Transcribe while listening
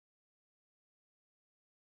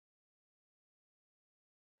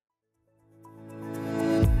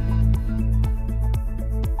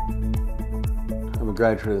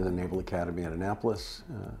graduate of the Naval Academy at Annapolis.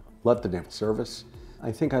 Loved the Naval Service.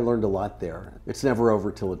 I think I learned a lot there. It's never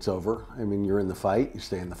over till it's over. I mean, you're in the fight, you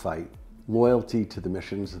stay in the fight. Loyalty to the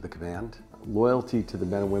missions of the command. Loyalty to the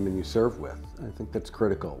men and women you serve with. I think that's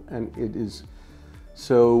critical. And it is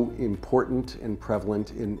so important and prevalent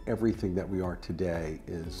in everything that we are today.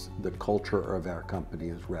 Is the culture of our company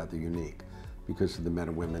is rather unique because of the men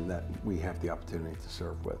and women that we have the opportunity to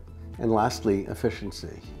serve with. And lastly,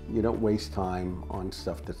 efficiency. You don't waste time on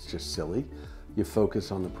stuff that's just silly. You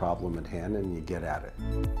focus on the problem at hand and you get at it.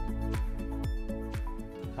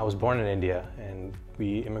 I was born in India and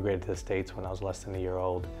we immigrated to the States when I was less than a year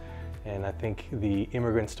old. And I think the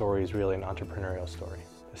immigrant story is really an entrepreneurial story.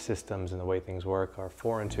 The systems and the way things work are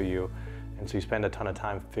foreign to you, and so you spend a ton of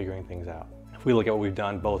time figuring things out. If we look at what we've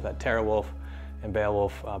done both at TeraWulf and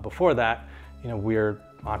Beowulf before that, we're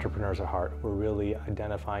entrepreneurs at heart. We're really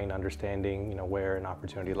identifying and understanding where an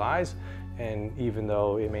opportunity lies, and even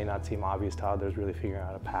though it may not seem obvious to others, really figuring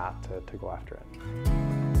out a path to go after it.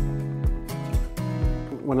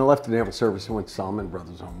 When I left the Naval Service, I went to Salomon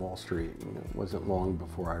Brothers on Wall Street, and it wasn't long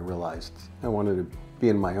before I realized I wanted to be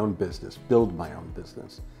in my own business, build my own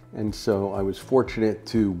business. And so I was fortunate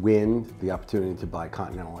to win the opportunity to buy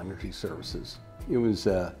Continental Energy Services. It was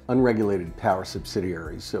an unregulated power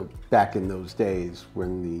subsidiary, so back in those days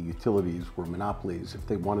when the utilities were monopolies, if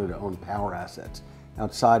they wanted to own power assets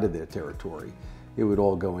outside of their territory, it would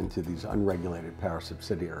all go into these unregulated power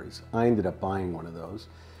subsidiaries. I ended up buying one of those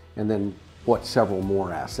and then bought several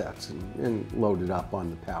more assets and loaded up on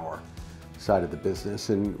the power side of the business.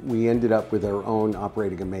 And we ended up with our own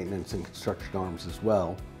operating and maintenance and construction arms as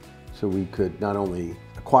well. So we could not only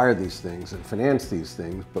acquire these things and finance these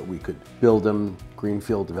things, but we could build them,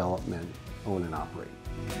 greenfield development, own and operate.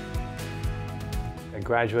 I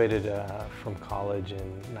graduated from college in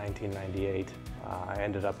 1998. I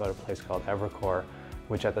ended up at a place called Evercore,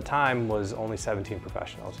 which at the time was only 17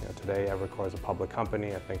 professionals. Today Evercore is a public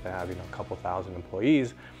company. I think they have a couple thousand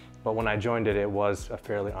employees. But when I joined it, it was a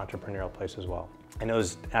fairly entrepreneurial place as well. And it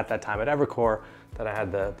was at that time at Evercore that I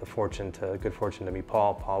had the good fortune to meet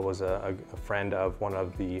Paul. Paul was a friend of one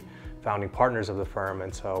of the founding partners of the firm,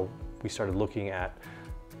 and so we started looking at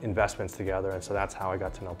investments together, and so that's how I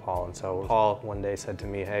got to know Paul. And so Paul one day said to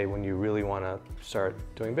me, hey, when you really want to start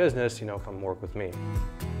doing business, come work with me.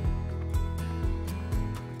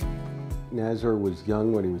 Nazar was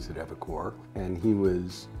young when he was at Evercore, and he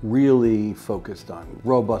was really focused on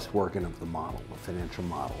robust working of the model, the financial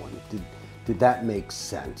model. And did that make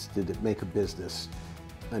sense? Did it make a business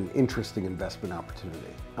an interesting investment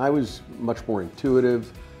opportunity? I was much more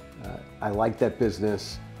intuitive. I like that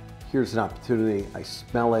business. Here's an opportunity. I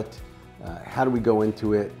smell it. How do we go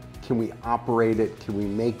into it? Can we operate it? Can we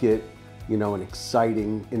make it, an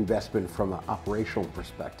exciting investment from an operational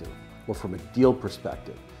perspective or from a deal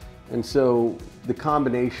perspective? And so the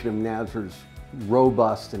combination of Nazar's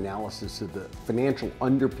robust analysis of the financial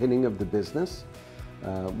underpinning of the business,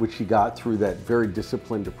 which he got through that very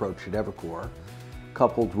disciplined approach at Evercore,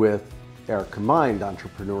 coupled with our combined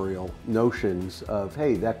entrepreneurial notions of,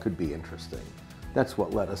 hey, that could be interesting. That's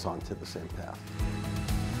what led us onto the same path.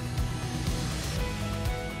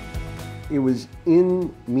 It was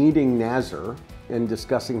in meeting Nazar and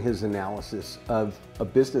discussing his analysis of a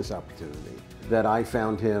business opportunity that I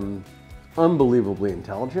found him unbelievably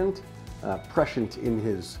intelligent, prescient in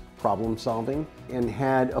his problem solving, and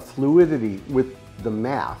had a fluidity with the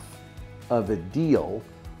math of a deal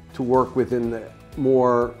to work within the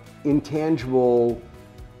more intangible,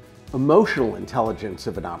 emotional intelligence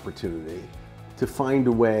of an opportunity to find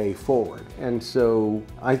a way forward. And so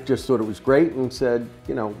I just thought it was great and said,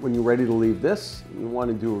 when you're ready to leave this, you want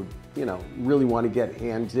to do, really want to get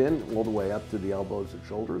hands in all the way up to the elbows and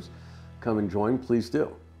shoulders, come and join, please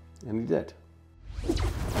do. And he did.